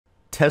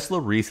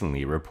Tesla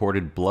recently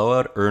reported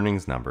blowout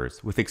earnings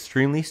numbers with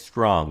extremely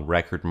strong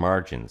record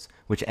margins,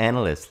 which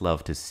analysts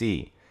love to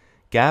see.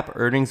 GAAP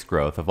earnings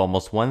growth of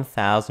almost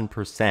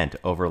 1,000%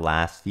 over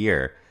last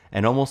year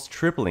and almost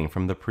tripling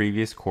from the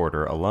previous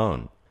quarter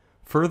alone.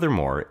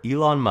 Furthermore,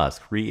 Elon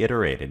Musk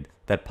reiterated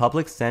that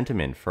public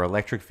sentiment for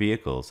electric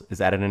vehicles is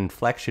at an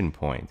inflection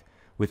point,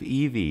 with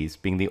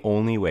EVs being the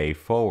only way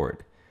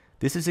forward.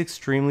 This is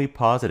extremely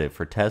positive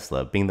for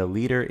Tesla being the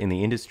leader in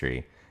the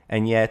industry,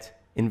 and yet,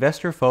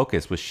 investor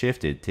focus was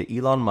shifted to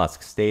Elon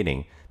Musk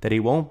stating that he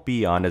won't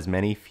be on as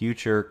many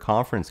future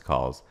conference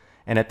calls,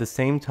 and at the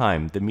same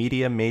time, the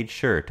media made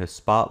sure to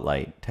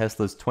spotlight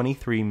Tesla's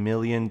 $23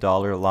 million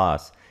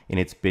loss in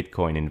its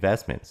Bitcoin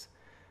investments.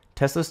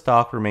 Tesla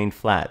stock remained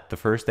flat the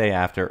first day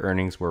after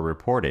earnings were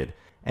reported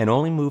and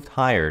only moved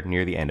higher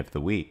near the end of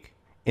the week.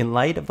 In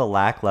light of the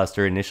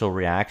lackluster initial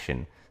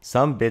reaction,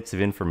 some bits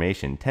of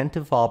information tend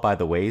to fall by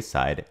the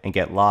wayside and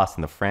get lost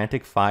in the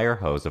frantic fire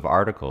hose of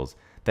articles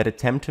that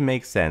attempt to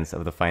make sense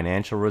of the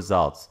financial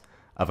results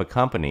of a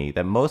company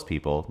that most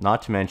people,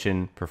 not to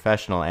mention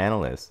professional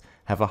analysts,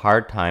 have a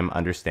hard time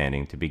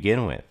understanding to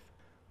begin with.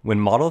 When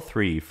Model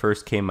 3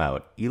 first came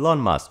out, Elon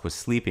Musk was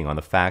sleeping on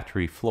the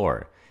factory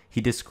floor.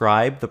 He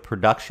described the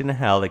production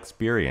hell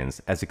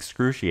experience as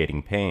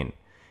excruciating pain.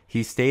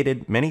 He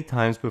stated many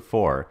times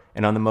before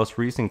and on the most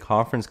recent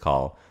conference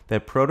call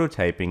that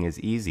prototyping is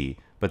easy,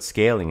 but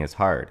scaling is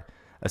hard.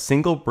 A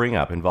single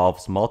bring-up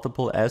involves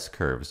multiple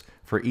S-curves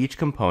for each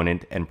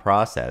component and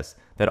process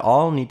that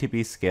all need to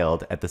be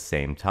scaled at the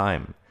same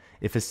time.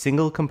 If a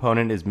single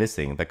component is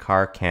missing, the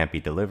car can't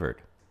be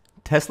delivered.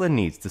 Tesla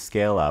needs to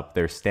scale up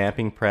their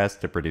stamping press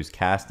to produce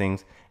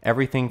castings,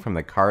 everything from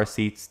the car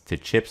seats to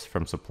chips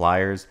from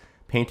suppliers,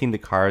 painting the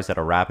cars at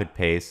a rapid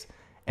pace,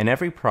 and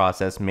every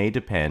process may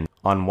depend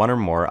on one or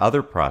more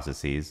other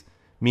processes,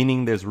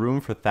 meaning there's room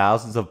for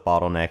thousands of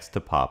bottlenecks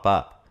to pop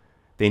up.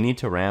 They need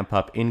to ramp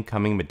up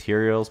incoming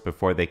materials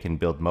before they can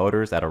build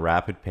motors at a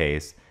rapid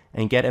pace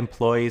and get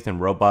employees and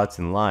robots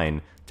in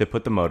line to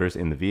put the motors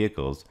in the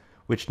vehicles,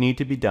 which need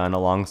to be done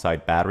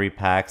alongside battery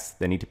packs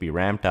that need to be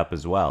ramped up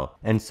as well,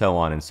 and so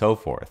on and so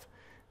forth.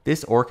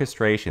 This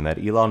orchestration that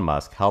Elon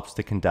Musk helps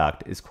to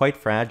conduct is quite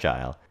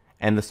fragile,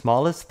 and the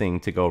smallest thing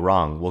to go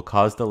wrong will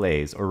cause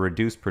delays or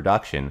reduce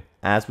production,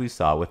 as we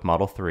saw with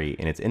Model 3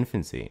 in its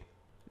infancy.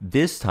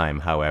 This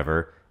time,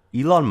 however,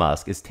 Elon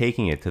Musk is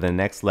taking it to the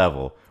next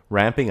level,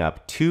 ramping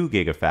up 2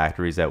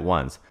 gigafactories at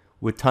once,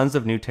 with tons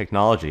of new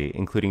technology,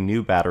 including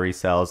new battery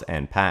cells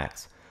and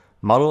packs.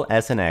 Model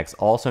S and X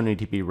also need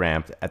to be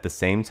ramped at the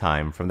same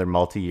time from their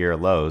multi-year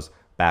lows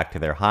back to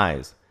their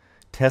highs.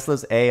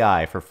 Tesla's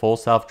AI for full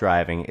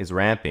self-driving is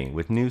ramping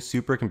with new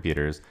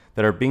supercomputers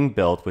that are being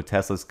built with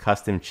Tesla's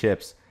custom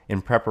chips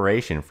in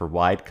preparation for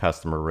wide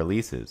customer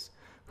releases.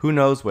 Who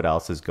knows what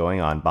else is going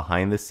on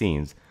behind the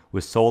scenes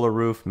with Solar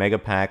Roof,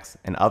 Megapacks,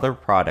 and other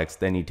products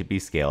that need to be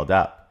scaled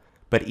up.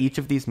 But each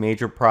of these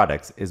major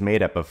products is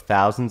made up of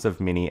thousands of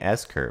mini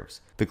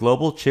S-curves. The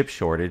global chip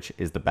shortage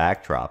is the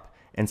backdrop,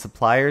 and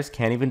suppliers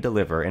can't even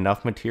deliver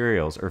enough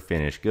materials or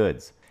finished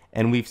goods.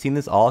 And we've seen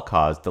this all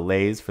cause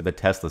delays for the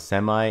Tesla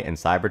Semi and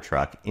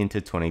Cybertruck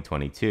into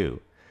 2022.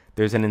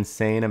 There's an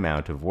insane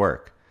amount of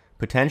work,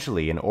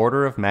 potentially an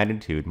order of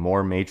magnitude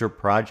more major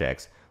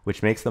projects,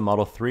 which makes the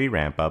Model 3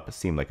 ramp up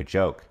seem like a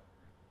joke.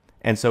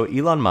 And so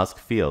Elon Musk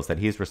feels that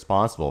he's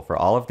responsible for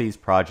all of these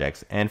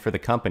projects and for the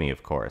company,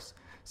 of course.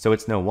 So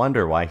it's no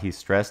wonder why he's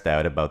stressed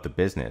out about the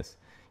business.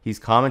 He's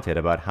commented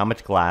about how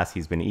much glass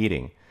he's been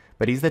eating,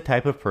 but he's the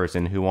type of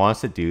person who wants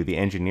to do the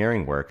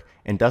engineering work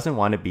and doesn't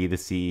want to be the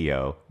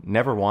CEO,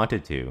 never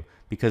wanted to,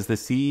 because the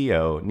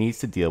CEO needs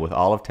to deal with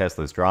all of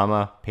Tesla's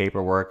drama,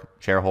 paperwork,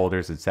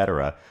 shareholders,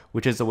 etc.,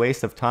 which is a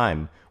waste of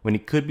time when he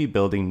could be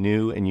building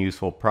new and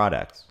useful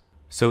products.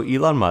 So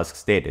Elon Musk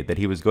stated that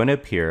he was going to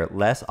appear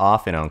less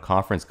often on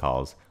conference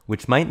calls,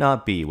 which might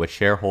not be what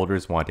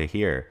shareholders want to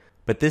hear,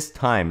 but this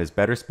time is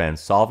better spent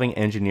solving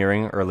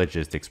engineering or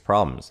logistics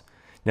problems.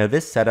 Now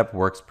this setup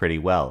works pretty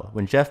well.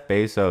 When Jeff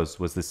Bezos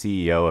was the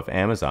CEO of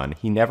Amazon,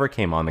 he never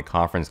came on the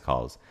conference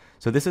calls.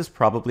 So this is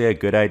probably a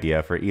good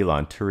idea for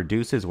Elon to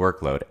reduce his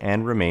workload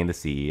and remain the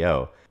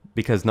CEO,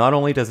 because not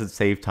only does it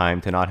save time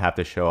to not have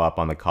to show up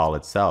on the call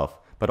itself,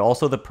 but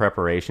also the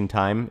preparation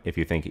time, if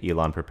you think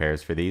Elon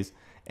prepares for these,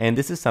 and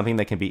this is something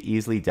that can be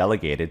easily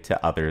delegated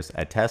to others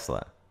at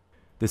Tesla.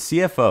 The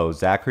CFO,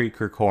 Zachary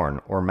Kirkhorn,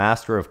 or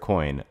Master of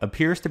Coin,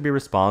 appears to be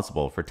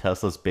responsible for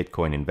Tesla's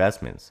Bitcoin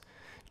investments.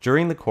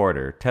 During the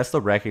quarter, Tesla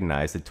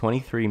recognized a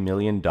 $23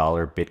 million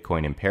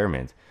Bitcoin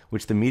impairment,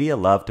 which the media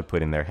love to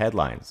put in their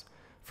headlines.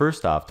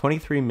 First off,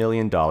 $23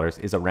 million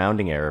is a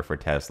rounding error for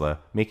Tesla,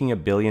 making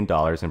 $1 billion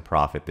in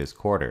profit this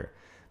quarter.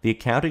 The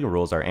accounting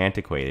rules are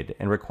antiquated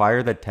and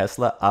require that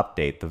Tesla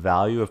update the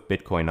value of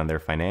Bitcoin on their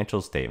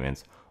financial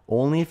statements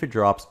only if it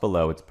drops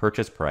below its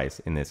purchase price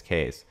in this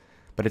case.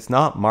 But it's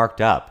not marked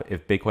up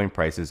if Bitcoin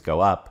prices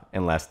go up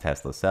unless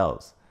Tesla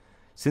sells.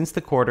 Since the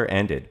quarter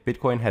ended,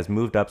 Bitcoin has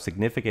moved up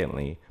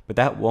significantly, but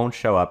that won't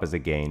show up as a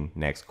gain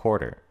next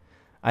quarter.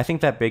 I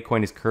think that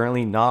Bitcoin is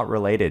currently not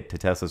related to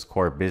Tesla's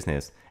core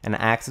business and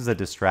acts as a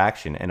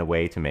distraction and a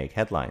way to make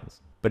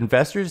headlines. But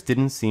investors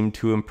didn't seem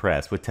too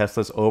impressed with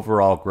Tesla's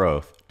overall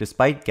growth,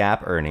 despite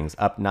GAAP earnings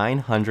up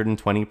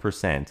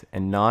 920%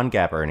 and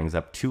non-GAAP earnings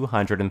up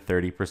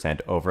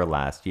 230% over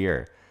last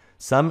year.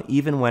 Some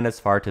even went as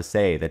far to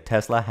say that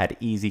Tesla had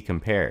easy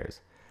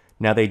compares.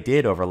 Now they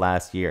did over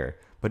last year,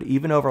 but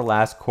even over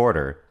last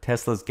quarter,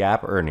 Tesla's GAAP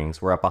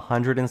earnings were up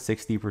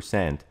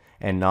 160%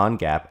 and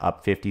non-GAAP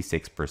up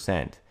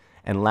 56%.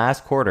 And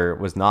last quarter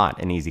was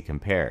not an easy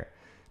compare.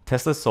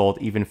 Tesla sold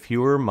even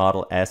fewer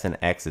Model S and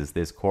X's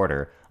this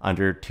quarter,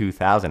 under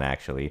 2,000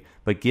 actually,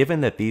 but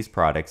given that these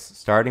products,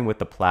 starting with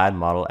the Plaid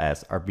Model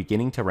S, are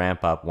beginning to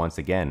ramp up once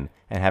again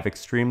and have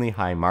extremely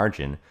high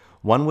margin,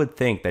 one would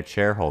think that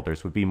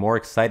shareholders would be more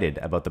excited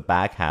about the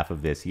back half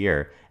of this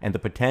year and the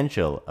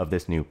potential of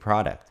this new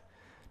product.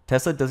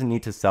 Tesla doesn't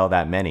need to sell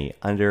that many,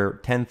 under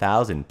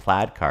 10,000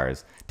 Plaid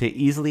cars, to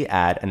easily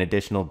add an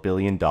additional $1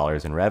 billion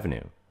in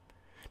revenue.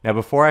 Now,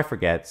 before I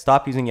forget,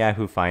 stop using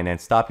Yahoo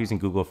Finance, stop using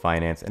Google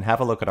Finance, and have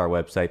a look at our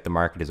website,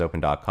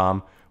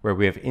 themarketisopen.com, where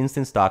we have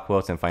instant stock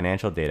quotes and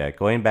financial data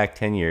going back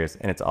 10 years,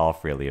 and it's all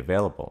freely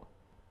available.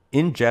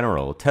 In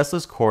general,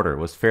 Tesla's quarter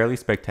was fairly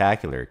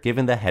spectacular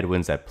given the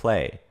headwinds at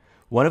play.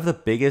 One of the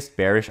biggest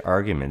bearish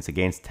arguments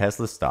against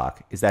Tesla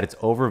stock is that it's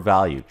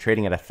overvalued,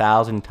 trading at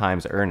 1,000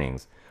 times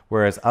earnings,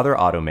 whereas other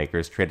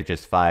automakers trade at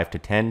just 5 to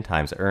 10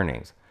 times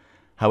earnings.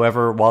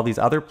 However, while these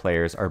other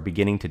players are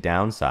beginning to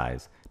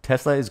downsize,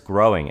 Tesla is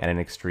growing at an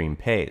extreme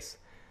pace.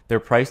 Their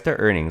price to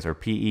earnings or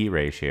PE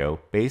ratio,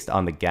 based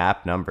on the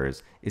GAAP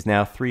numbers, is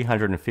now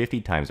 350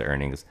 times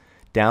earnings,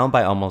 down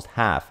by almost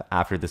half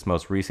after this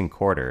most recent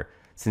quarter,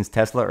 since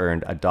Tesla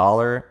earned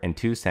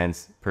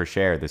 $1.02 per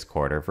share this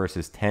quarter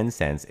versus 10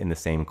 cents in the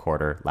same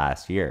quarter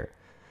last year.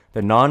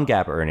 The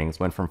non-GAAP earnings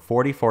went from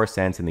 44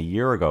 cents in the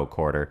year-ago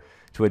quarter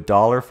to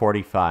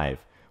 $1.45,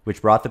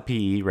 which brought the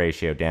PE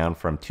ratio down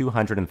from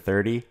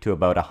 230 to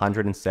about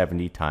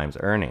 170 times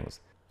earnings.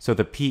 So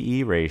the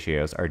PE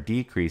ratios are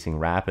decreasing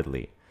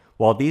rapidly.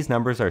 While these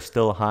numbers are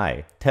still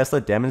high,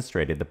 Tesla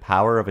demonstrated the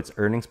power of its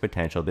earnings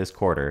potential this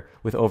quarter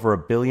with over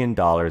 $1 billion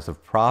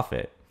of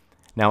profit.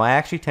 Now, I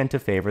actually tend to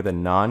favor the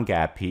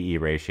non-GAAP PE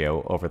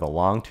ratio over the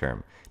long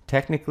term.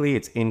 Technically,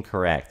 it's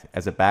incorrect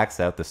as it backs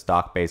out the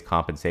stock-based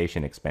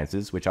compensation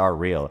expenses, which are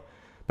real.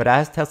 But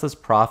as Tesla's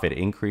profit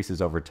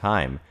increases over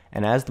time,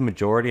 and as the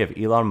majority of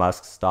Elon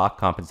Musk's stock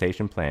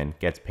compensation plan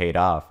gets paid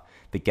off,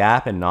 the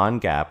GAAP and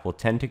non-GAAP will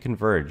tend to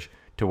converge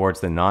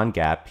towards the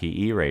non-GAAP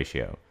PE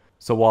ratio.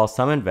 So while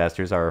some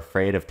investors are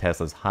afraid of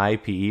Tesla's high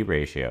PE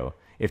ratio,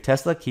 if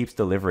Tesla keeps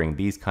delivering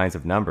these kinds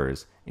of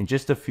numbers, in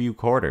just a few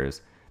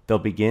quarters, they'll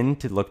begin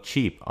to look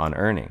cheap on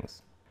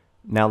earnings.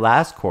 Now,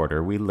 last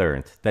quarter, we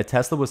learned that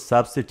Tesla was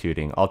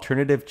substituting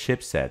alternative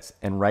chipsets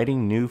and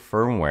writing new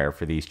firmware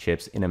for these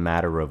chips in a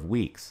matter of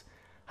weeks.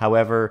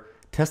 However,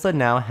 Tesla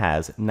now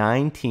has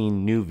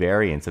 19 new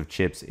variants of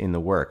chips in the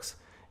works,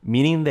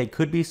 meaning they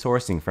could be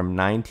sourcing from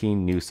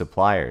 19 new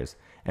suppliers.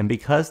 And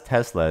because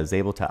Tesla is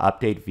able to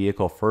update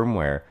vehicle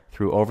firmware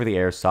through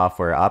over-the-air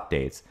software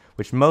updates,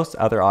 which most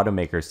other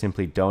automakers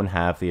simply don't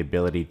have the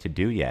ability to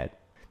do yet,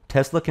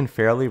 Tesla can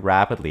fairly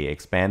rapidly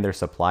expand their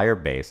supplier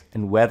base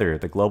and weather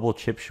the global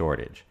chip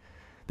shortage.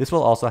 This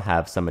will also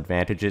have some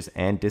advantages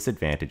and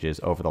disadvantages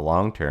over the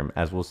long term,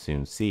 as we'll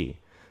soon see.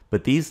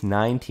 But these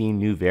 19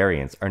 new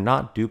variants are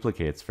not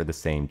duplicates for the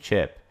same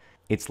chip.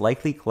 It's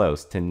likely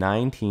close to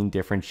 19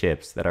 different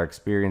chips that are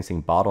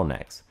experiencing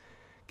bottlenecks.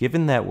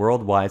 Given that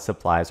worldwide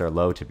supplies are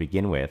low to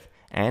begin with,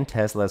 and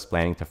Tesla is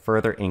planning to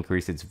further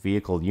increase its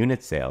vehicle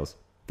unit sales,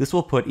 this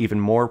will put even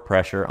more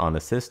pressure on the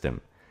system.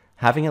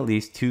 Having at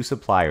least 2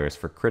 suppliers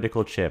for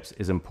critical chips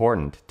is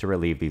important to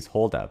relieve these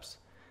holdups.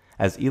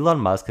 As Elon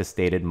Musk has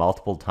stated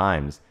multiple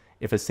times,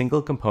 if a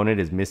single component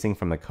is missing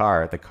from the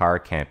car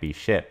can't be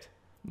shipped.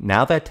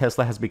 Now that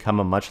Tesla has become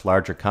a much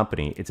larger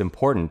company, it's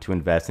important to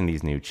invest in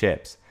these new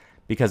chips.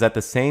 Because at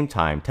the same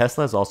time,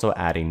 Tesla is also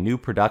adding new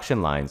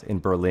production lines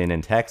in Berlin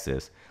and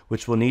Texas,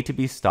 which will need to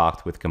be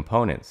stocked with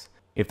components.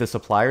 If the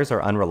suppliers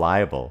are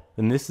unreliable,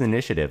 then this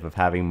initiative of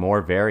having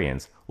more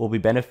variants will be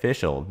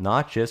beneficial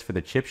not just for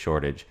the chip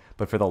shortage,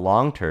 but for the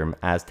long term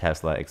as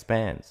Tesla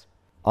expands.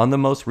 On the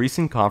most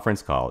recent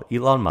conference call,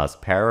 Elon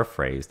Musk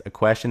paraphrased a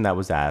question that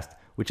was asked,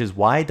 which is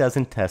why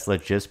doesn't Tesla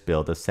just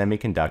build a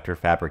semiconductor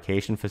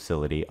fabrication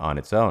facility on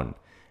its own?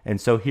 And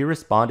so he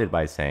responded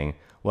by saying,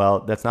 well,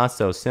 that's not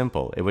so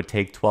simple. It would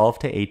take 12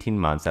 to 18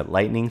 months at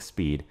lightning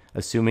speed,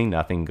 assuming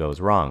nothing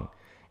goes wrong.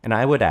 And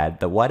I would add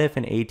that what if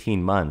in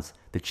 18 months,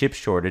 the chip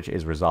shortage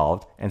is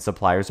resolved and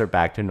suppliers are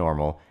back to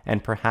normal,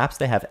 and perhaps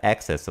they have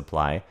excess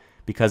supply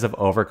because of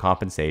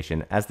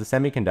overcompensation, as the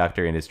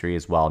semiconductor industry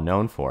is well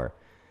known for,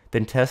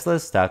 then Tesla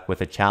is stuck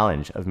with a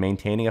challenge of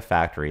maintaining a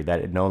factory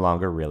that it no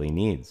longer really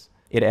needs.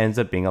 It ends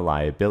up being a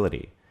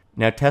liability.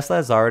 Now, Tesla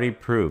has already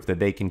proved that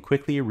they can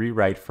quickly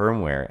rewrite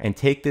firmware and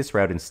take this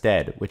route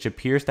instead, which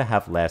appears to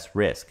have less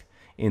risk.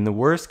 In the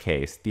worst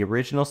case, the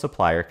original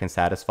supplier can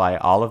satisfy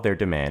all of their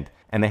demand,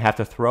 and they have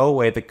to throw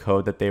away the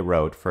code that they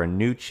wrote for a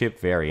new chip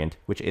variant,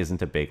 which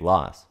isn't a big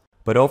loss.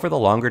 But over the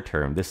longer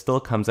term, this still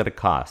comes at a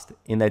cost,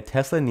 in that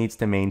Tesla needs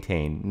to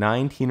maintain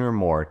 19 or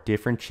more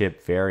different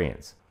chip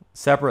variants.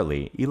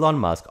 Separately, Elon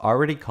Musk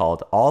already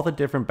called all the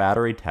different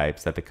battery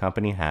types that the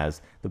company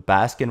has the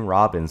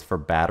Baskin-Robbins for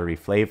battery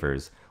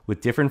flavors,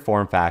 with different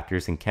form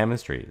factors and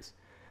chemistries.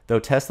 Though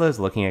Tesla is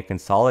looking at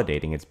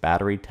consolidating its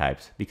battery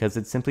types because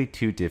it's simply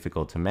too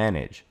difficult to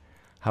manage.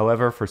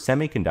 However, for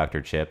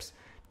semiconductor chips,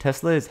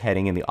 Tesla is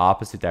heading in the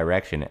opposite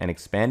direction and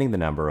expanding the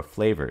number of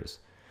flavors.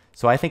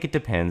 So I think it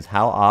depends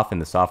how often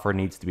the software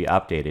needs to be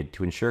updated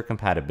to ensure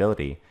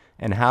compatibility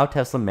and how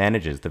Tesla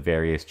manages the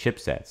various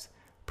chipsets,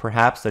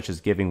 perhaps such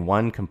as giving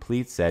one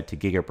complete set to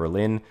Giga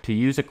Berlin to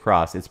use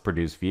across its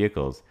produced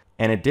vehicles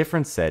and a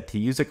different set to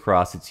use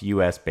across its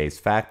US-based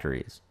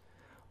factories.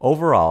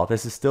 Overall,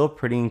 this is still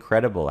pretty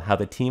incredible how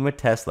the team at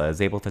Tesla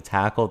is able to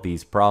tackle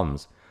these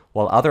problems,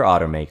 while other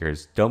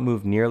automakers don't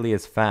move nearly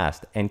as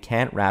fast and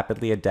can't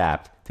rapidly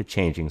adapt to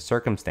changing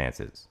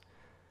circumstances.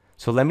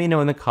 So let me know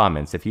in the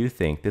comments if you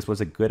think this was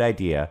a good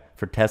idea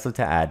for Tesla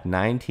to add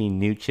 19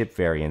 new chip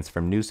variants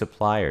from new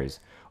suppliers,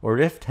 or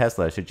if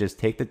Tesla should just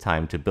take the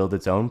time to build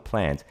its own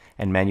plant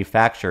and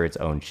manufacture its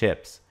own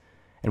chips.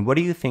 And what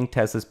do you think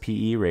Tesla's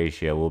PE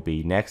ratio will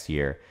be next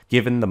year,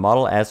 given the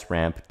Model S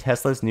ramp,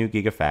 Tesla's new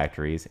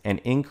Gigafactories, and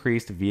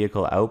increased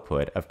vehicle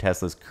output of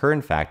Tesla's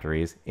current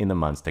factories in the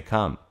months to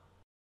come?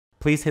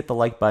 Please hit the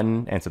like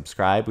button and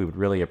subscribe, we would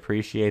really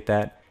appreciate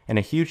that. And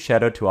a huge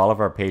shout out to all of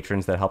our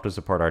patrons that help to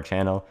support our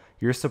channel.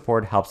 Your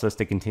support helps us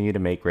to continue to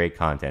make great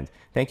content.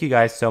 Thank you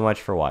guys so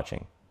much for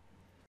watching.